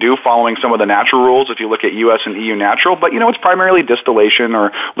what we can do following some of the natural rules if you look at U.S. and EU natural, but, it's primarily distillation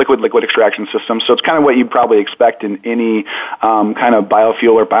or liquid extraction systems. So it's kind of what you'd probably expect in any kind of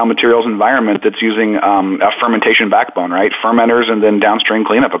biofuel or biomaterials environment that's using a fermentation backbone, right? Fermenters and then downstream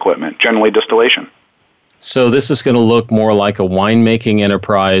cleanup equipment, generally distillation. So this is going to look more like a winemaking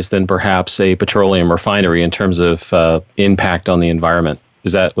enterprise than perhaps a petroleum refinery in terms of impact on the environment.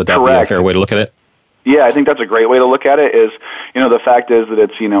 Would that be a fair way to look at it? Yeah, I think that's a great way to look at it. Is the fact is that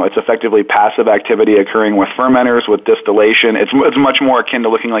it's effectively passive activity occurring with fermenters, with distillation. It's much more akin to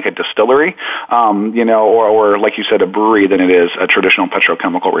looking like a distillery, or like you said, a brewery than it is a traditional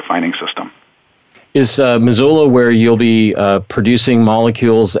petrochemical refining system. Is Missoula where you'll be producing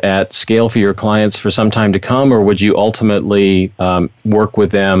molecules at scale for your clients for some time to come, or would you ultimately work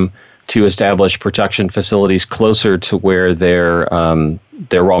with them to establish production facilities closer to where their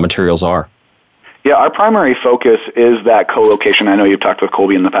raw materials are? Yeah, our primary focus is that co-location. I know you've talked with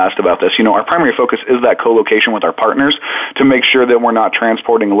Colby in the past about this. Our primary focus is that co-location with our partners to make sure that we're not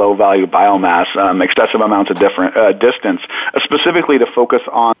transporting low-value biomass excessive amounts of distance, specifically to focus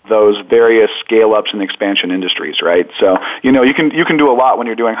on those various scale-ups and expansion industries, right? So, you can do a lot when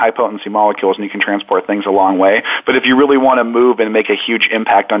you're doing high-potency molecules and you can transport things a long way, but if you really want to move and make a huge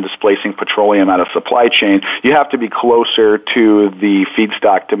impact on displacing petroleum out of supply chain, you have to be closer to the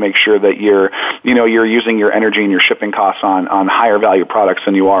feedstock to make sure that you're using your energy and your shipping costs on higher value products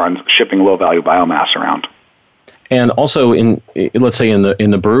than you are on shipping low value biomass around. And also, let's say in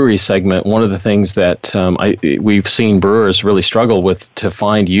the brewery segment, one of the things that we've seen brewers really struggle with to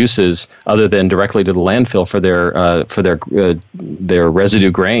find uses other than directly to the landfill for their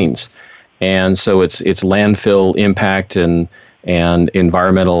residue grains, and so it's landfill impact and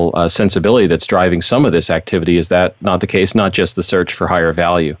environmental sensibility that's driving some of this activity. Is that not the case? Not just the search for higher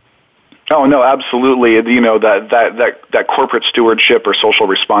value. Oh, no, absolutely. That corporate stewardship or social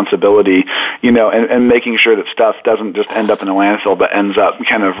responsibility, and making sure that stuff doesn't just end up in a landfill but ends up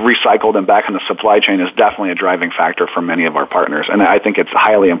kind of recycled and back in the supply chain is definitely a driving factor for many of our partners. And I think it's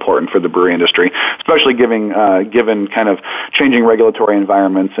highly important for the brewery industry, especially given kind of changing regulatory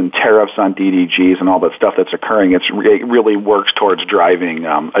environments and tariffs on DDGs and all that stuff that's occurring. It really works towards driving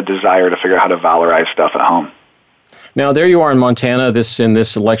a desire to figure out how to valorize stuff at home. Now, there you are in Montana. In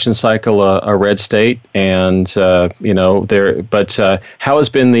this election cycle, a red state, and But how has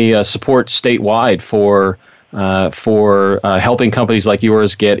been the support statewide for helping companies like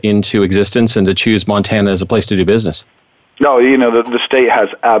yours get into existence and to choose Montana as a place to do business? No, the state has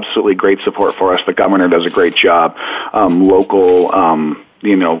absolutely great support for us. The governor does a great job. Local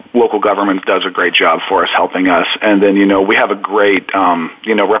government does a great job for us, helping us. And then, we have a great,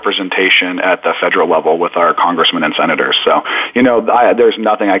 representation at the federal level with our congressmen and senators. So, there's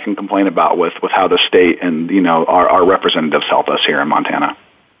nothing I can complain about with how the state and, our representatives help us here in Montana.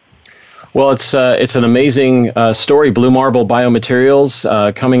 Well, it's an amazing story, Blue Marble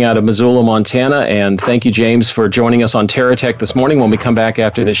Biomaterials, coming out of Missoula, Montana. And thank you, James, for joining us on TerraTech this morning. When we come back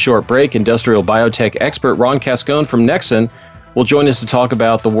after this short break, industrial biotech expert Ron Cascone from Nexen will join us to talk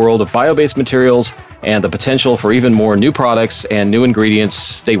about the world of bio-based materials and the potential for even more new products and new ingredients.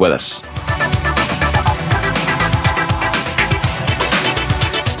 Stay with us.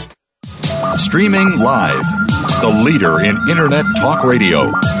 Streaming live, the leader in Internet talk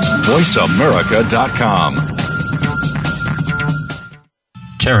radio, voiceamerica.com.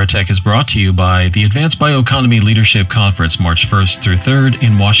 TerraTech is brought to you by the Advanced Bioeconomy Leadership Conference, March 1st through 3rd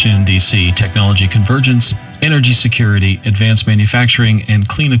in Washington, D.C. Technology convergence, energy security, advanced manufacturing, and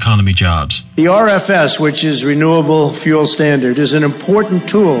clean economy jobs. The RFS, which is Renewable Fuel Standard, is an important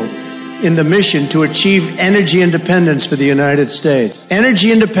tool in the mission to achieve energy independence for the United States.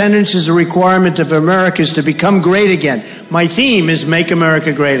 Energy independence is a requirement of America's to become great again. My theme is Make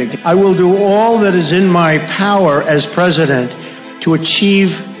America Great Again. I will do all that is in my power as president to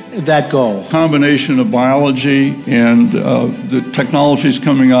achieve that goal. Combination of biology and the technologies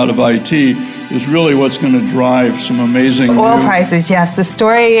coming out of IT is really what's going to drive some amazing oil prices. Yes, the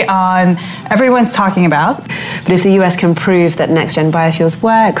story on everyone's talking about. But if the US can prove that next-gen biofuels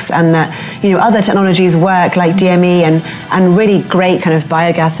works and that other technologies work like DME and really great kind of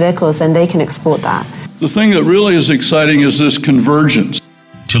biogas vehicles, then they can export that. The thing that really is exciting is this convergence.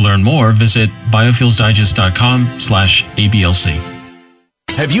 To learn more, visit biofuelsdigest.com/ABLC.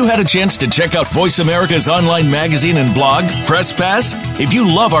 Have you had a chance to check out Voice America's online magazine and blog, Press Pass? If you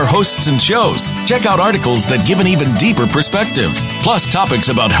love our hosts and shows, check out articles that give an even deeper perspective. Plus topics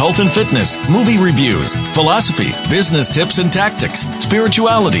about health and fitness, movie reviews, philosophy, business tips and tactics,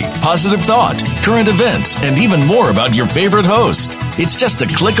 spirituality, positive thought, current events, and even more about your favorite host. It's just a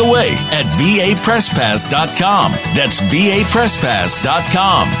click away at vapresspass.com. That's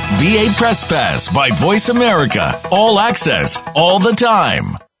vapresspass.com. VA Press Pass by Voice America. All access, all the time.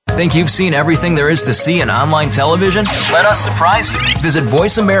 Think you've seen everything there is to see in online television? Let us surprise you. Visit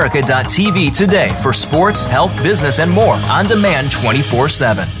voiceamerica.tv today for sports, health, business, and more on demand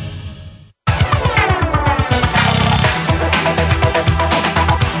 24/7.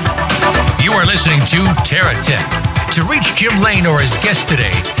 You are listening to TerraTech. To reach Jim Lane or his guest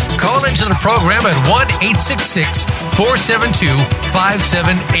today, call into the program at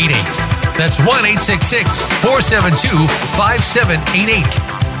 1-866-472-5788. That's 1-866-472-5788.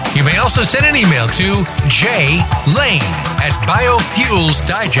 You may also send an email to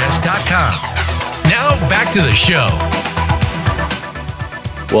jlane@biofuelsdigest.com. Now back to the show.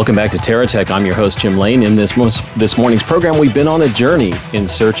 Welcome back to TerraTech. I'm your host, Jim Lane. In this morning's program, we've been on a journey in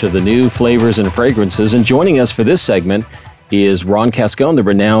search of the new flavors and fragrances. And joining us for this segment is Ron Cascone, the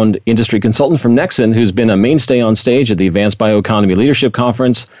renowned industry consultant from Nexen, who's been a mainstay on stage at the Advanced Bioeconomy Leadership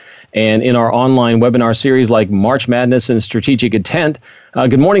Conference and in our online webinar series like March Madness and Strategic Intent.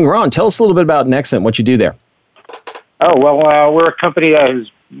 Good morning, Ron. Tell us a little bit about Nexen, what you do there. Oh, well, we're a company that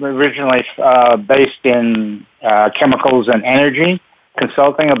was originally based in chemicals and energy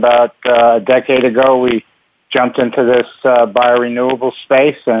consulting. About a decade ago, we jumped into this biorenewable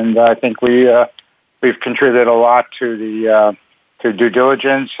space, and I think we've contributed a lot to the to due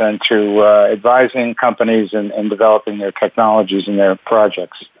diligence and to advising companies in developing their technologies and their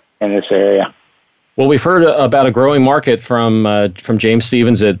projects in this area. Well, we've heard about a growing market from James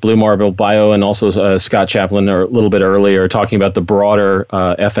Stevens at Blue Marble Bio and also Scott Chaplin a little bit earlier talking about the broader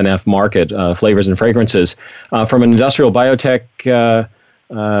F&F market, flavors and fragrances. From an industrial biotech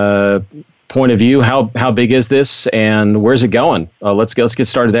point of view, how big is this and where's it going? Let's get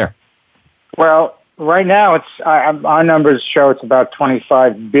started there. Well, right now our numbers show it's about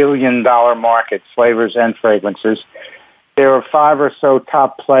 $25 billion market, flavors and fragrances. There were 5 or so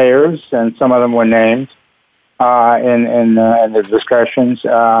top players, and some of them were named in the discussions.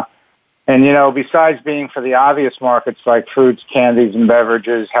 And, besides being for the obvious markets like fruits, candies, and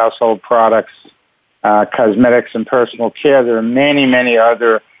beverages, household products, cosmetics, and personal care, there are many, many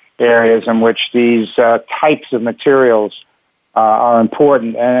other areas in which these types of materials are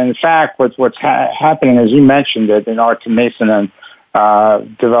important. And, in fact, what's happening, as you mentioned it, in artemisinin,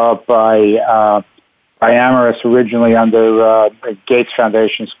 developed by Amyris originally under Gates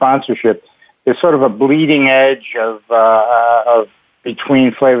Foundation sponsorship, is sort of a bleeding edge of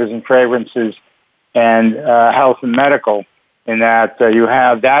between flavors and fragrances and health and medical, in that you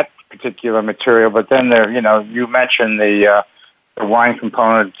have that particular material, but then there, you mentioned the wine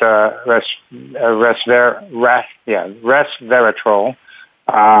component, resveratrol,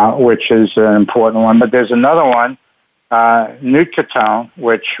 which is an important one. But there's another one, Nutketone,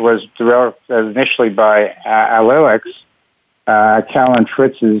 which was developed initially by Alilix, Callan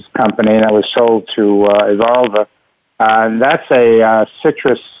Fritz's company, that was sold to Evolva. That's a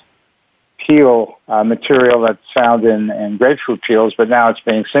citrus peel material that's found in grapefruit peels, but now it's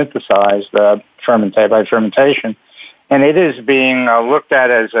being synthesized by fermentation. And it is being looked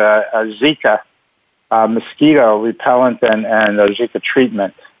at as a Zika mosquito repellent and a Zika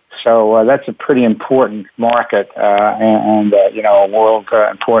treatment. So that's a pretty important market and a world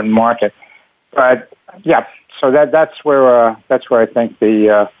important market. But yeah, so that's where I think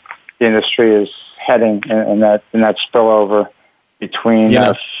the industry is heading in that spillover between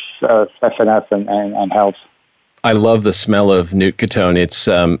F&F and health. I love the smell of Nutketone. It's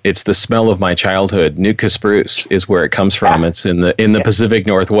the smell of my childhood. Nootka spruce is where it comes from. It's in the Pacific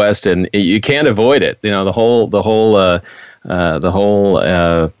Northwest, and you can't avoid it. The whole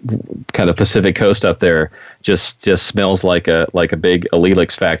kind of Pacific coast up there just smells like a big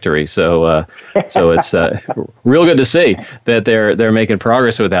Alilix factory. So it's real good to see that they're making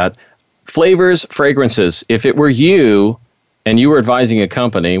progress with that. Flavors, fragrances. If it were you and you were advising a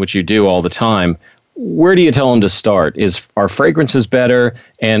company, which you do all the time, where do you tell them to start? Are fragrances better?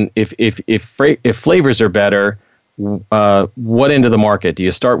 And if flavors are better, what end of the market? Do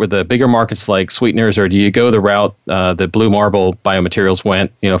you start with the bigger markets like sweeteners, or do you go the route that Blue Marble Biomaterials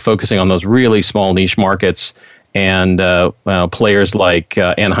went, focusing on those really small niche markets and players like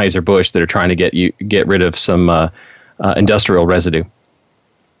Anheuser-Busch that are trying to get rid of some industrial residue?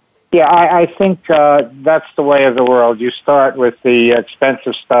 Yeah, I think that's the way of the world. You start with the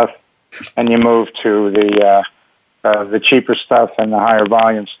expensive stuff, and you move to the cheaper stuff and the higher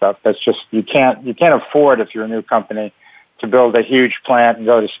volume stuff. That's just you can't afford, if you're a new company, to build a huge plant and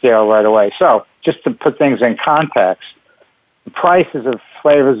go to scale right away. So just to put things in context, the prices of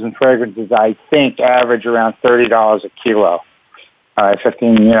flavors and fragrances, I think, average around $30 a kilo,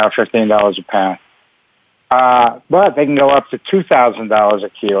 $15 a pound. But they can go up to $2,000 a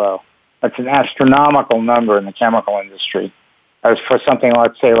kilo. That's an astronomical number in the chemical industry, as for something,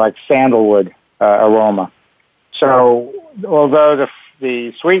 let's say, like sandalwood aroma. So although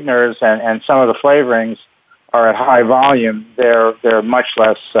the sweeteners and some of the flavorings are at high volume, they're much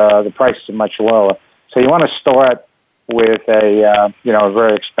less. The prices are much lower. So you want to start with a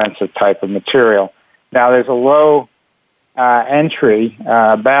very expensive type of material. Now there's a low entry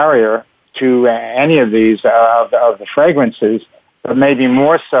barrier to any of these of the fragrances, but maybe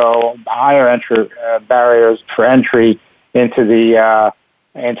more so higher entry barriers for entry into the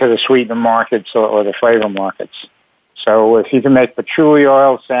sweetener markets or the flavor markets. So if you can make patchouli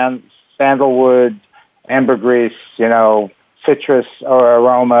oil, sandalwood, ambergris, citrus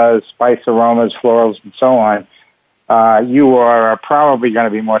aromas, spice aromas, florals, and so on, you are probably going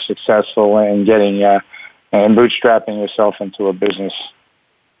to be more successful in getting and bootstrapping yourself into a business.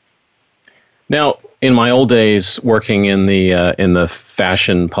 Now, in my old days working in the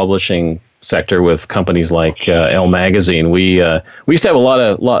fashion publishing sector with companies like Elle Magazine, we used to have a lot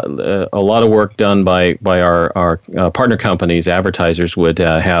of work done by our partner companies. Advertisers would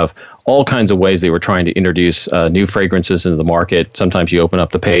have all kinds of ways they were trying to introduce new fragrances into the market. Sometimes you open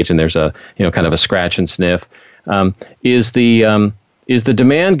up the page and there's a kind of a scratch and sniff. Is the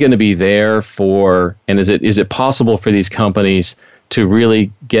demand going to be there for? And is it possible for these companies to really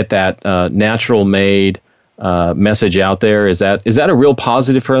get that natural made message out there? Is that a real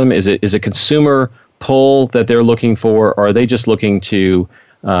positive for them? Is it consumer pull that they're looking for, or are they just looking to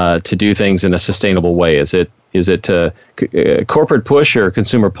do things in a sustainable way? Is it corporate push or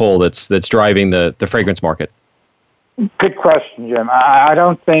consumer pull that's driving the fragrance market? Good question, Jim. I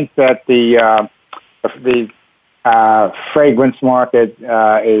don't think that the fragrance market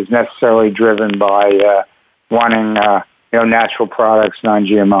is necessarily driven by wanting natural products,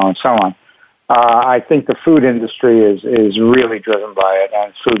 non-GMO, and so on. I think the food industry is really driven by it,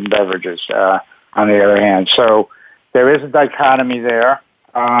 and food and beverages, on the other hand. So there is a dichotomy there,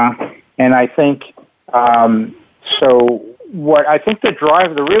 and I think the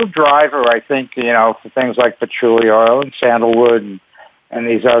real driver, I think, for things like patchouli oil and sandalwood and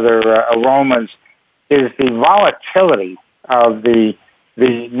these other aromas, is the volatility of the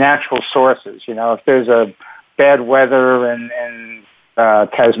natural sources. If there's a bad weather in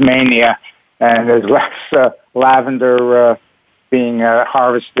Tasmania, and there's less lavender being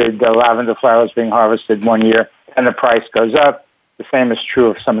harvested, lavender flowers being harvested one year, and the price goes up. The same is true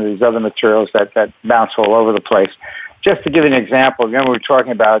of some of these other materials that bounce all over the place. Just to give you an example, again, we were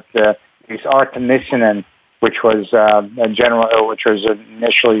talking about these artemisinin, which was which was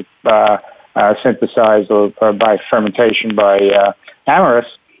initially synthesized by fermentation by Amyris.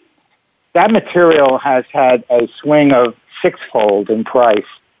 That material has had a swing of sixfold in price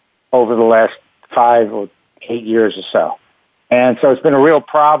over the last 5 or 8 years or so. And so it's been a real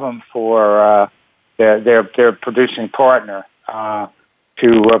problem for their producing partner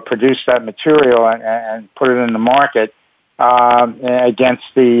to produce that material and put it in the market against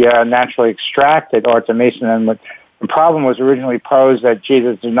the naturally extracted artemisinin. The problem was originally posed that,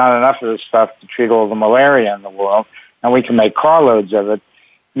 there's not enough of this stuff to treat all the malaria in the world, and we can make carloads of it.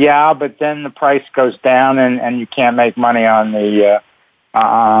 Yeah, but then the price goes down, and you can't make money on the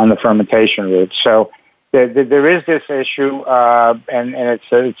fermentation route. So there is this issue, and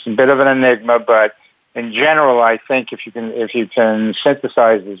it's a bit of an enigma. But in general, I think if you can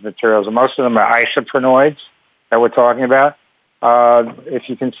synthesize these materials, and most of them are isoprenoids that we're talking about. If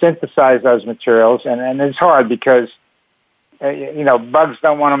you can synthesize those materials, and it's hard because bugs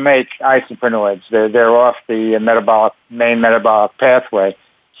don't want to make isoprenoids. They're off the main metabolic pathway.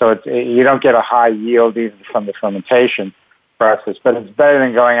 So you don't get a high yield even from the fermentation process, but it's better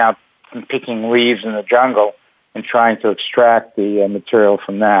than going out and picking leaves in the jungle and trying to extract the material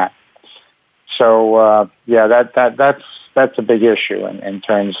from that. So that's a big issue in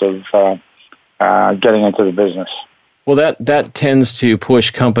terms of getting into the business. Well, that tends to push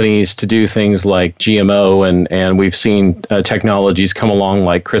companies to do things like GMO, and we've seen technologies come along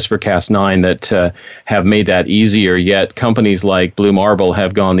like CRISPR-Cas9 that have made that easier. Yet companies like Blue Marble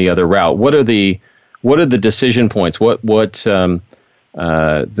have gone the other route. What are the decision points? What kind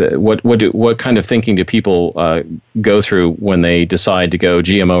of thinking do people go through when they decide to go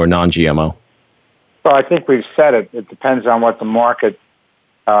GMO or non-GMO? Well, I think we've said it. It depends on what the market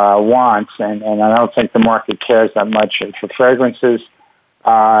wants, and I don't think the market cares that much for fragrances.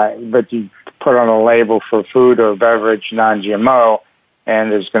 But you put on a label for food or beverage non-GMO,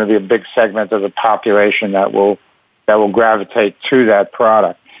 and there's going to be a big segment of the population that will gravitate to that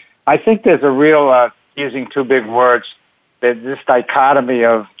product. I think there's a real using two big words. That this dichotomy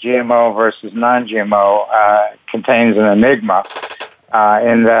of GMO versus non-GMO contains an enigma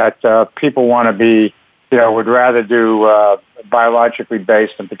in that people want to be, would rather do biologically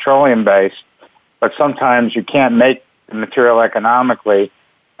based and petroleum based, but sometimes you can't make the material economically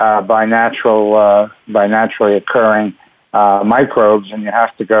by naturally occurring microbes, and you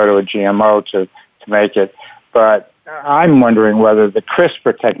have to go to a GMO to make it. But I'm wondering whether the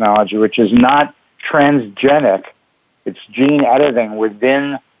CRISPR technology, which is not transgenic, it's gene editing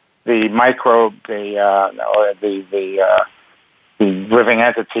within the microbe, the living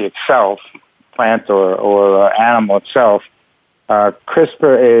entity itself, plant or animal itself.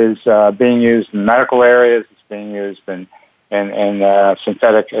 CRISPR is being used in medical areas. It's being used in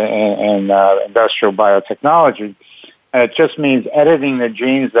synthetic and industrial biotechnology, and it just means editing the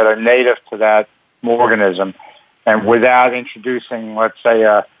genes that are native to that organism, and without introducing, let's say,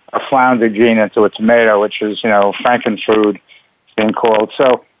 a flounder gene into a tomato, which is frankenfood, it's being called.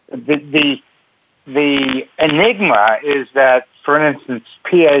 So the enigma is that, for instance,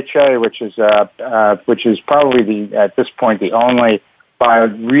 PHA, which is probably at this point the only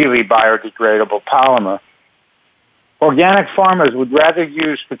really biodegradable polymer. Organic farmers would rather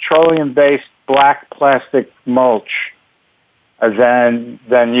use petroleum-based black plastic mulch than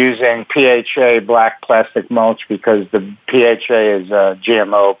using PHA black plastic mulch, because the PHA is a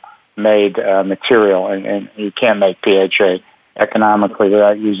GMO-made material, and you can't make PHA economically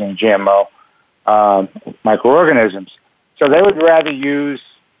without using GMO microorganisms. So they would rather use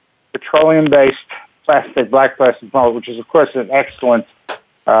petroleum-based black plastic mulch, which is, of course, an excellent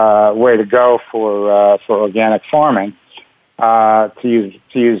way to go for organic farming, to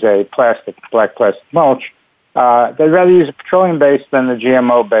use a black plastic mulch. They'd rather use a petroleum-based than the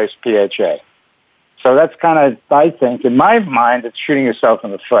GMO-based PHA. So that's kind of, I think, in my mind, it's shooting yourself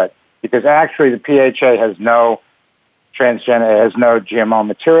in the foot, because actually the PHA has no GMO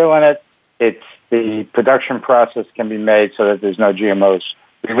material in it. It's the production process can be made so that there's no GMOs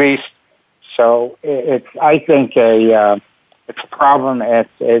released. So I think it's a problem.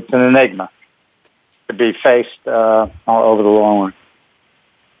 It's an enigma to be faced over the long run.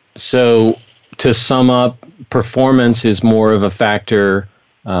 So to sum up, performance is more of a factor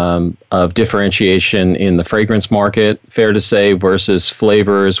of differentiation in the fragrance market, fair to say, versus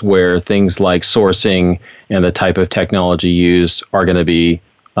flavors, where things like sourcing and the type of technology used are going to be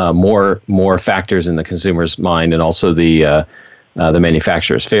more factors in the consumer's mind, and also the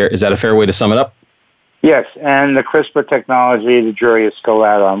manufacturers. Fair, is that a fair way to sum it up? Yes, and the CRISPR technology, the jury is still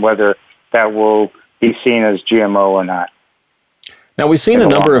out on whether that will be seen as GMO or not. Now, we've seen a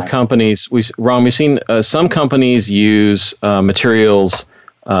number of companies, Ron, we've seen some companies use materials,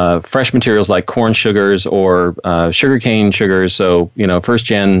 fresh materials like corn sugars or sugarcane sugars, so, first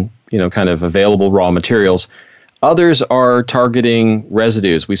gen, kind of available raw materials. Others are targeting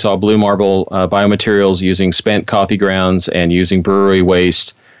residues. We saw Blue Marble Biomaterials using spent coffee grounds and using brewery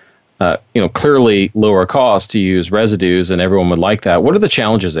waste. Clearly lower cost to use residues, and everyone would like that. What are the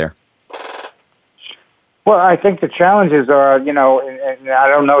challenges there? Well, I think the challenges are, and I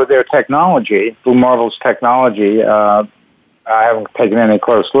don't know their technology, Blue Marble's technology. I haven't taken any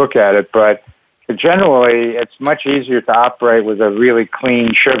close look at it, but generally it's much easier to operate with a really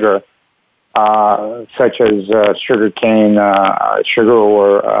clean sugar, such as sugarcane sugar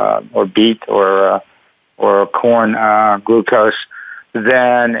or beet or corn glucose,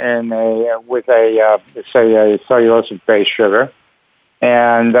 than with a cellulosic-based sugar.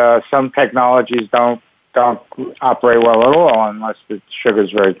 And some technologies don't operate well at all unless the sugar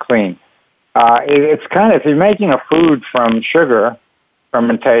is very clean. It's kind of, if you're making a food from sugar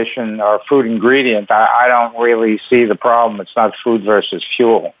fermentation or food ingredient, I don't really see the problem. It's not food versus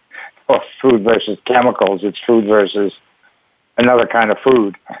fuel or food versus chemicals. It's food versus another kind of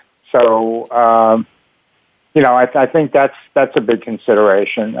food. So, I think that's a big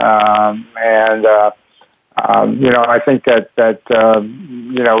consideration. I think that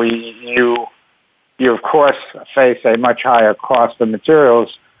you of course face a much higher cost of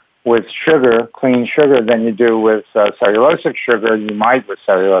materials with sugar, clean sugar, than you do with cellulosic sugar. You might with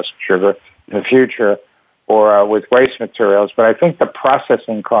cellulosic sugar in the future, or with waste materials. But I think the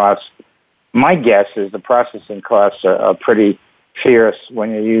processing costs, my guess is the processing costs are pretty fierce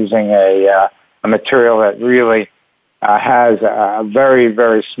when you're using a material that really has a very,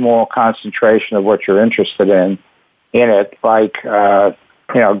 very small concentration of what you're interested in it, like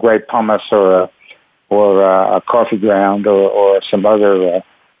grape pumice or a coffee ground or some other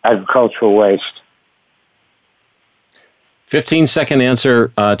agricultural waste. 15-second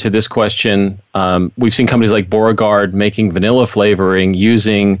answer to this question. We've seen companies like Beauregard making vanilla flavoring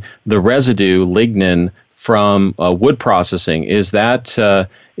using the residue lignin from wood processing. Is that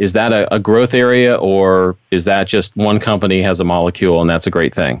a growth area, or is that just one company has a molecule and that's a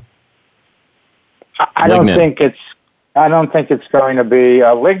great thing? I don't think it's going to be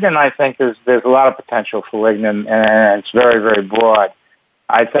lignin. I think there's a lot of potential for lignin, and it's very, very broad.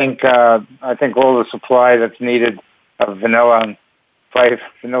 I think all the supply that's needed of vanilla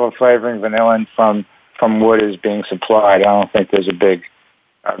flavoring, vanillin from wood is being supplied. I don't think there's a big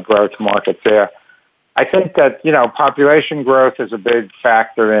growth market there. I think that, population growth is a big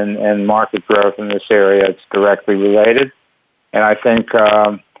factor in market growth in this area. It's directly related. And I think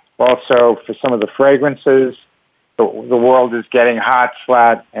also for some of the fragrances, the world is getting hot,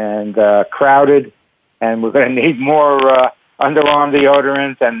 flat, and crowded, and we're going to need more underarm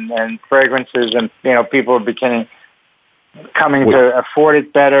deodorant and fragrances, and people are coming to afford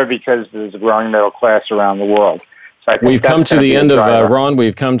it better because there's a growing middle class around the world. So we've come to the end of Ron.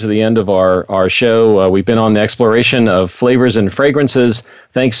 We've come to the end of our show. We've been on the exploration of flavors and fragrances.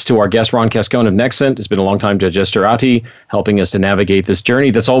 Thanks to our guest Ron Cascone of Nexent. It's been a long time Digestorati, helping us to navigate this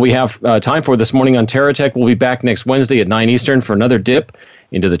journey. That's all we have time for this morning on TerraTech. We'll be back next Wednesday at 9 Eastern for another dip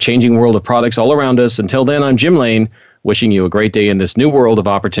into the changing world of products all around us. Until then, I'm Jim Lane, wishing you a great day in this new world of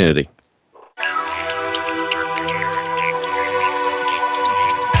opportunity.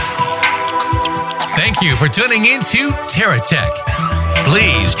 Thank you for tuning in to TerraTech.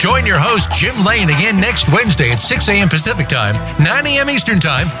 Please join your host, Jim Lane, again next Wednesday at 6 a.m. Pacific Time, 9 a.m. Eastern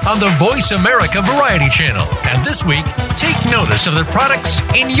Time on the Voice America Variety Channel. And this week, take notice of the products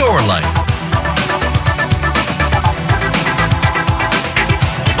in your life.